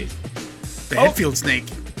snakes these days. The Hetfield snake.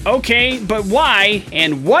 Okay, but why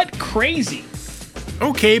and what crazy?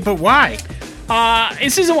 Okay, but why?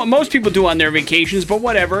 This isn't what most people do on their vacations, but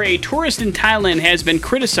whatever. A tourist in Thailand has been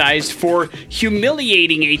criticized for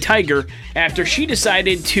humiliating a tiger after she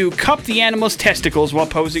decided to cup the animal's testicles while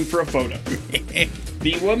posing for a photo.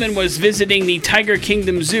 The woman was visiting the Tiger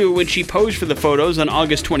Kingdom Zoo when she posed for the photos on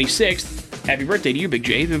August 26th. Happy birthday to you, Big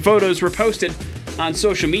J. The photos were posted on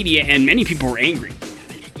social media, and many people were angry.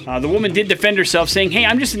 The woman did defend herself, saying, "Hey,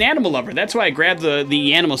 I'm just an animal lover. That's why I grabbed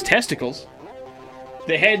the animal's testicles."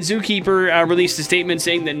 The head zookeeper released a statement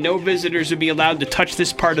saying that no visitors would be allowed to touch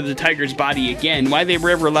this part of the tiger's body again. Why they were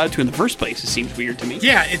ever allowed to in the first place, it seems weird to me.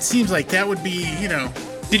 Yeah, it seems like that would be,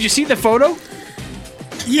 Did you see the photo?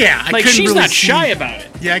 Yeah, I couldn't she's really not shy about it.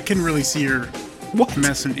 Yeah, I couldn't really see her What?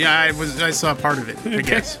 messing. Yeah, I saw part of it, I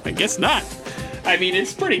guess. I guess not. I mean,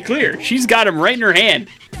 it's pretty clear. She's got him right in her hand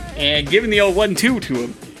and giving the old 1-2 to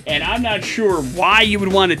him. And I'm not sure why you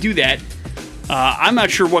would want to do that. I'm not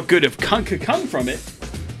sure what good could come from it.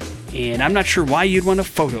 And I'm not sure why you'd want a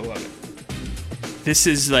photo of it. This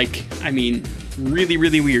is really,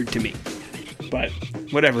 really weird to me. But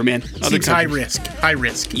whatever, man. Seems high risk. High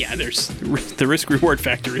risk. Yeah, the risk-reward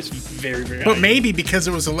factor is very, very high. But maybe because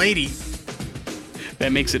it was a lady.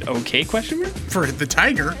 That makes it okay, question mark? For the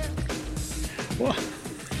tiger. Well,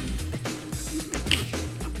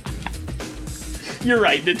 you're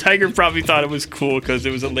right. The tiger probably thought it was cool because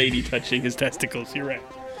it was a lady touching his testicles. You're right.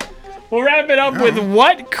 We'll wrap it up with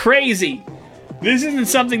what crazy. This isn't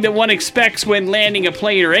something that one expects when landing a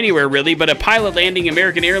plane or anywhere, really, but a pilot landing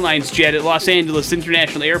American Airlines jet at Los Angeles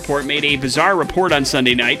International Airport made a bizarre report on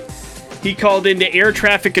Sunday night. He called into air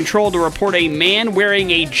traffic control to report a man wearing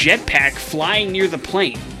a jetpack flying near the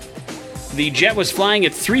plane. The jet was flying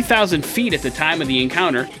at 3,000 feet at the time of the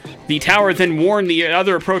encounter. The tower then warned the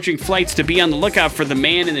other approaching flights to be on the lookout for the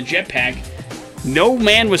man in the jetpack. No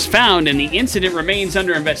man was found, and the incident remains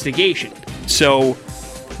under investigation. So,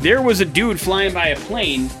 there was a dude flying by a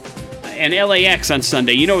plane in LAX on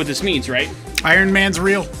Sunday. You know what this means, right? Iron Man's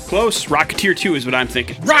real. Close. Rocketeer 2 is what I'm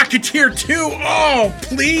thinking. Rocketeer 2? Oh,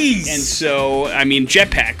 please! And so,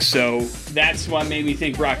 jetpacks. So, that's what made me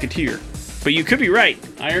think Rocketeer. But you could be right.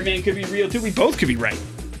 Iron Man could be real, too. We both could be right.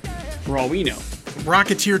 For all we know.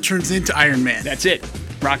 Rocketeer turns into Iron Man. That's it.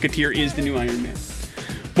 Rocketeer is the new Iron Man.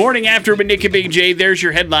 Morning After with Nick and Big J. There's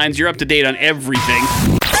your headlines. You're up to date on everything.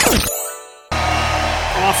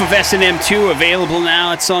 Off of S&M 2, available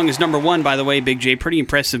now. That song is number 1, by the way, Big J. Pretty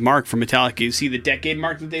impressive mark for Metallica. You see the decade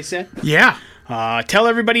mark that they set? Yeah. Tell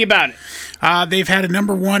everybody about it. They've had a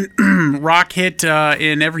number 1 rock hit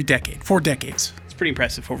in every decade, 4 decades. It's pretty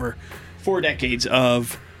impressive. Over 4 decades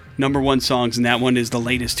of number 1 songs, and that one is the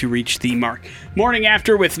latest to reach the mark. Morning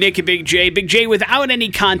After with Nick and Big J. Big J, without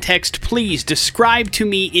any context, please describe to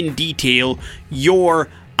me in detail your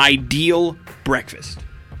ideal breakfast.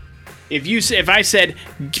 If I said,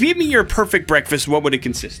 give me your perfect breakfast, what would it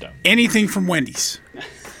consist of? Anything from Wendy's.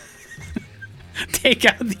 Take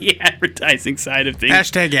out the advertising side of things.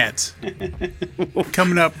 Hashtag ads.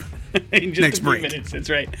 Coming up in just next a few break. minutes, that's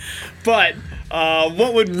right. But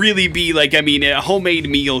what would really be like, a homemade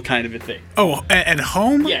meal kind of a thing? Oh, at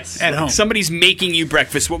home? Yes. At home. Somebody's making you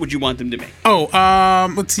breakfast. What would you want them to make? Oh,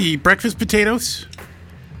 let's see. Breakfast potatoes?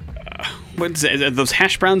 What's that? Are those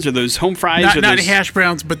hash browns or those home fries? Not hash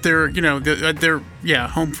browns, but they're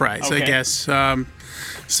home fries, Okay. I guess.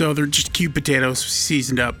 So they're just cubed potatoes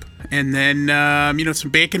seasoned up, and then some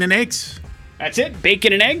bacon and eggs. That's it?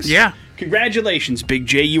 Bacon and eggs? Yeah. Congratulations, Big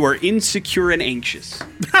J. You are insecure and anxious.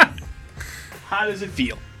 How does it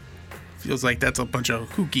feel? Feels like that's a bunch of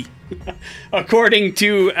hooky. According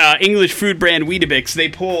to English food brand Weetabix, they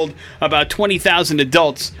polled about 20,000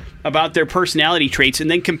 adults about their personality traits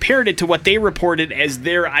and then compared it to what they reported as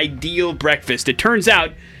their ideal breakfast. It turns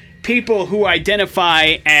out people who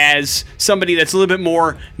identify as somebody that's a little bit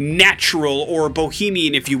more natural or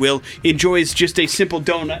bohemian, if you will, enjoys just a simple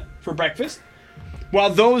donut for breakfast,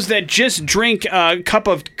 while those that just drink a cup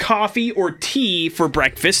of coffee or tea for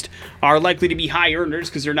breakfast are likely to be high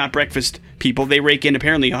earners because they're not breakfast people. They rake in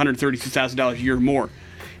apparently $132,000 a year or more.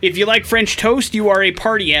 If you like French toast, you are a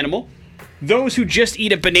party animal. Those who just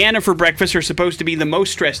eat a banana for breakfast are supposed to be the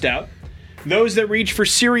most stressed out. Those that reach for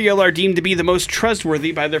cereal are deemed to be the most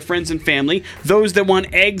trustworthy by their friends and family. Those that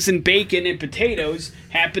want eggs and bacon and potatoes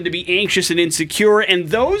happen to be anxious and insecure. And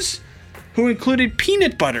those who included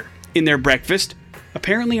peanut butter in their breakfast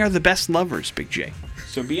apparently are the best lovers, Big J.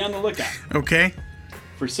 So be on the lookout Okay.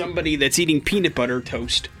 for somebody that's eating peanut butter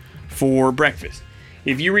toast for breakfast.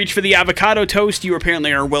 If you reach for the avocado toast, you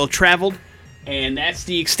apparently are well-traveled. And that's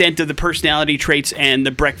the extent of the personality traits and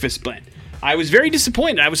the breakfast blend. I was very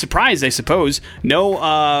disappointed. I was surprised, I suppose.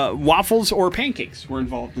 No waffles or pancakes were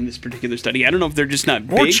involved in this particular study. I don't know if they're just not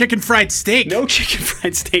big. Or chicken fried steak. No chicken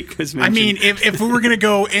fried steak was mentioned. I mean, if we were going to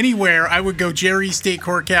go anywhere, I would go Jerry's Steak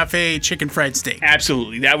Court Cafe chicken fried steak.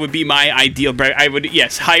 Absolutely. That would be my ideal I would,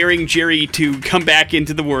 yes, hiring Jerry to come back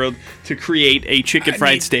into the world to create a chicken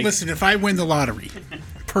fried steak. Listen, if I win the lottery,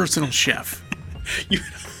 personal chef. You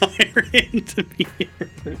hire him to be your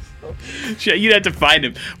personal chef. You'd have to find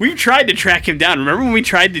him. We've tried to track him down. Remember when we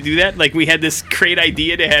tried to do that? Like, we had this great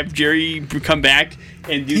idea to have Jerry come back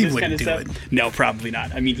and do this kind of stuff. No, probably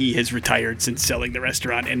not. I mean, he has retired since selling the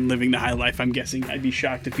restaurant and living the high life, I'm guessing. I'd be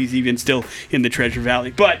shocked if he's even still in the Treasure Valley.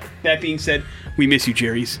 But, that being said, we miss you,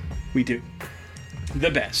 Jerry's. We do. The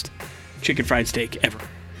best chicken fried steak ever.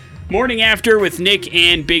 Morning After with Nick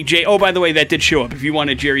and Big J. Oh, by the way, that did show up. If you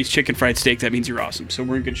wanted Jerry's chicken fried steak, that means you're awesome. So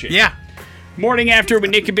we're in good shape. Yeah. Morning After with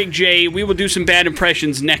Nick and Big J. We will do some bad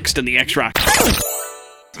impressions next on the X-Rock.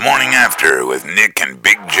 Morning After with Nick and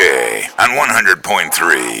Big J on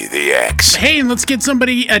 100.3 The X. Hey, and let's get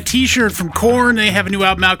somebody a t-shirt from Korn. They have a new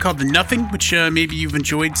album out called The Nothing, which maybe you've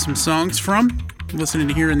enjoyed some songs from. Listening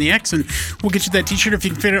to here in the X, and we'll get you that t-shirt if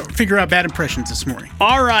you can figure out bad impressions this morning.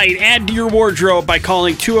 All right, add to your wardrobe by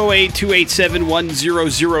calling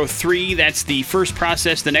 208-287-1003. That's the first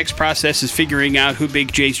process. The next process is figuring out who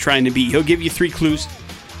Big J's trying to be. He'll give you 3 clues.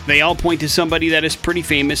 They all point to somebody that is pretty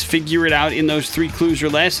famous. Figure it out in those 3 clues or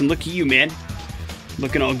less, and look at you, man.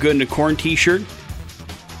 Looking all good in a Korn t-shirt.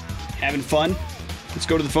 Having fun. Let's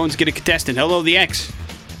go to the phones and get a contestant. Hello, the X.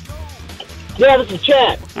 Yeah, this is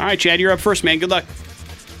Chad. All right, Chad, you're up first, man. Good luck.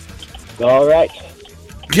 All right.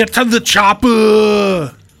 Get to the chopper!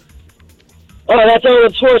 Oh, that's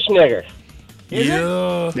Arnold Schwarzenegger.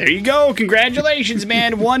 Yeah. There you go. Congratulations,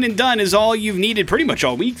 man. 1 and done is all you've needed pretty much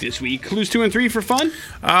all week this week. Clues 2 and 3 for fun?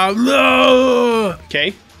 No!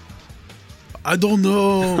 Okay. I don't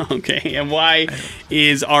know. Okay, and why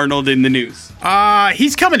is Arnold in the news?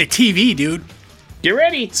 He's coming to TV, dude. Get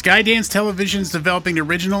ready. Skydance Television's developing an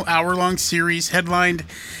original hour-long series headlined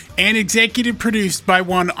and executive produced by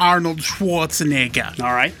one Arnold Schwarzenegger.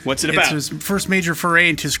 All right, what's it about? It's his first major foray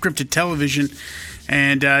into scripted television,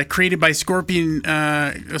 and created by Scorpion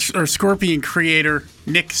creator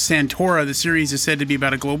Nick Santora. The series is said to be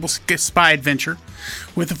about a global spy adventure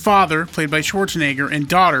with a father, played by Schwarzenegger, and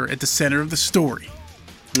daughter at the center of the story.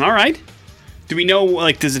 All right. Do we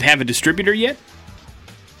know, does it have a distributor yet?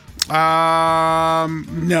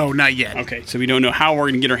 No, not yet. Okay, so we don't know how we're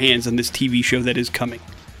going to get our hands on this TV show that is coming.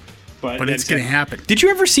 But it's going to happen. Did you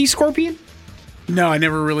ever see Scorpion? No, I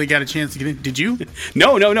never really got a chance to get in. Did you?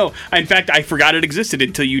 No. In fact, I forgot it existed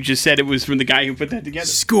until you just said it was from the guy who put that together.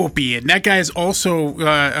 Scorpion. That guy is also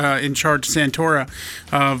in charge, Santora,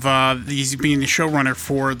 of he's being the showrunner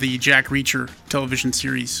for the Jack Reacher television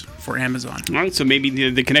series for Amazon. All right, so maybe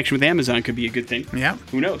the connection with Amazon could be a good thing. Yeah.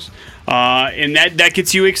 Who knows? And that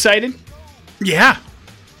gets you excited? Yeah.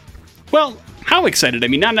 Well, how excited? I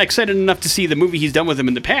mean, not excited enough to see the movie he's done with him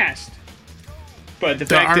in the past. But the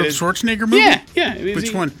fact Arnold that Schwarzenegger movie? Yeah.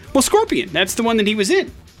 Which one? Well, Scorpion. That's the one that he was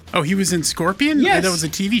in. Oh, he was in Scorpion? Yes. That was a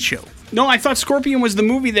TV show. No, I thought Scorpion was the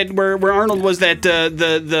movie that where Arnold was that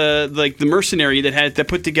the mercenary that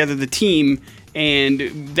put together the team,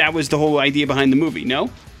 and that was the whole idea behind the movie.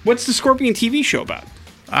 No, what's the Scorpion TV show about?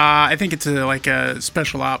 I think it's like a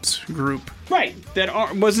special ops group. Right.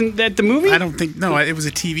 Wasn't that the movie? I don't think. No, it was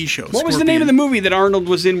a TV show. What was the name of the movie that Arnold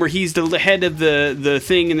was in, where he's the head of the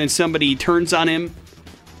thing, and then somebody turns on him?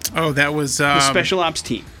 Oh, that was The special ops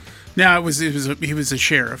team. No, he was a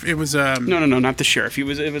sheriff. It was No, not the sheriff. It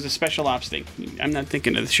was a special ops thing. I'm not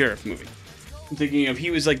thinking of the sheriff movie. I'm thinking of he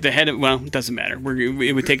was like the head of. Well, it doesn't matter.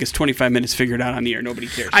 It would take us 25 minutes to figure it out on the air. Nobody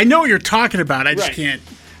cares. I know what you're talking about. I just Right. can't.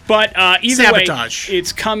 But either Sabotage. way,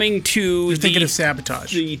 it's coming to You're thinking of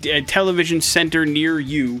Sabotage. the television center near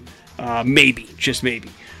you. Maybe, just maybe.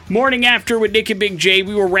 Morning After with Nick and Big J.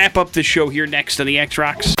 We will wrap up the show here next on the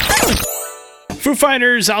X-Rocks. Foo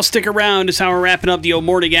Fighters, I'll stick around is how we're wrapping up the old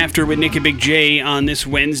Morning After with Nick and Big J on this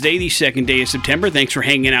Wednesday, the 2nd day of September. Thanks for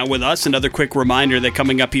hanging out with us. Another quick reminder that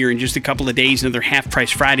coming up here in just a couple of days, another Half Price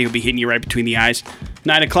Friday will be hitting you right between the eyes.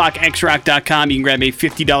 9 o'clock, xrock.com. You can grab a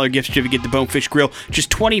 $50 gift certificate to Bonefish Grill. Just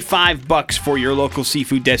 $25 for your local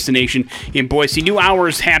seafood destination in Boise. New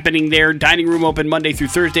hours happening there. Dining room open Monday through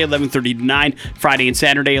Thursday, 11:30 to 9. Friday and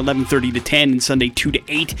Saturday, 11:30 to 10. And Sunday, 2 to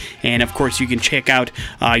 8. And, of course, you can check out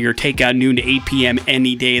your takeout noon to 8 p.m.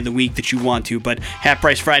 any day of the week that you want to. But Half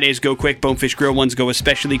Price Fridays go quick. Bonefish Grill ones go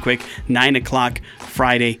especially quick. 9 o'clock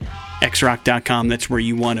Friday. xrock.com. That's where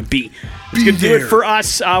you want to be. It's going to do it for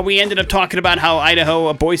us. We ended up talking about how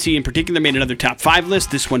Idaho, Boise in particular, made another top 5 list.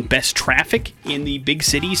 This one, best traffic in the big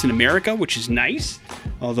cities in America, which is nice.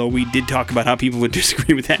 Although we did talk about how people would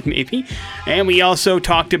disagree with that, maybe. And we also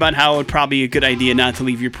talked about how it would probably be a good idea not to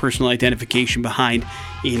leave your personal identification behind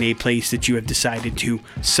in a place that you have decided to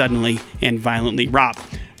suddenly and violently rob.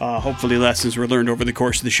 Hopefully lessons were learned over the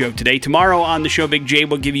course of the show today. Tomorrow on the show, Big J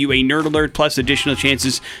will give you a Nerd Alert plus additional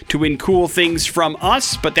chances to win cool things from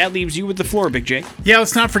us, but that leaves you with the floor, Big J. Yeah,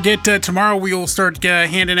 let's not forget, tomorrow we will start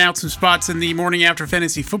handing out some spots in the Morning After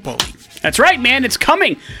Fantasy Football League. That's right, man. It's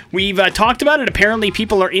coming. We've talked about it. Apparently,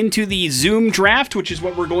 people are into the Zoom draft, which is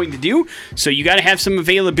what we're going to do. So you got to have some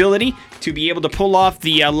availability to be able to pull off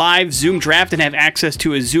the live Zoom draft and have access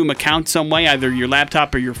to a Zoom account some way, either your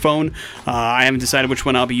laptop or your phone. I haven't decided which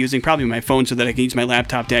one I'll be using. Probably my phone so that I can use my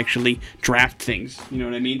laptop to actually draft things. You know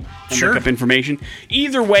what I mean? And Sure. look up information.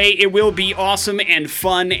 Either way, it will be awesome and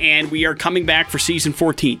fun, and we are coming back for Season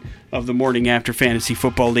 14 of the Morning After Fantasy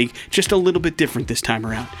Football League. Just a little bit different this time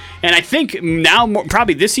around. And I think now,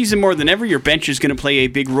 probably this season more than ever, your bench is going to play a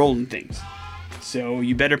big role in things. So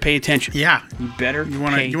you better pay attention. Yeah. You better You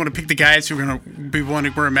want to pick the guys who are going to be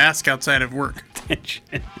wanting to wear a mask outside of work. attention.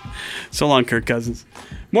 So long, Kirk Cousins.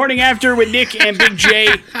 Morning After with Nick and Big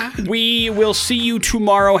J. We will see you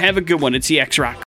tomorrow. Have a good one. It's the X-Rock.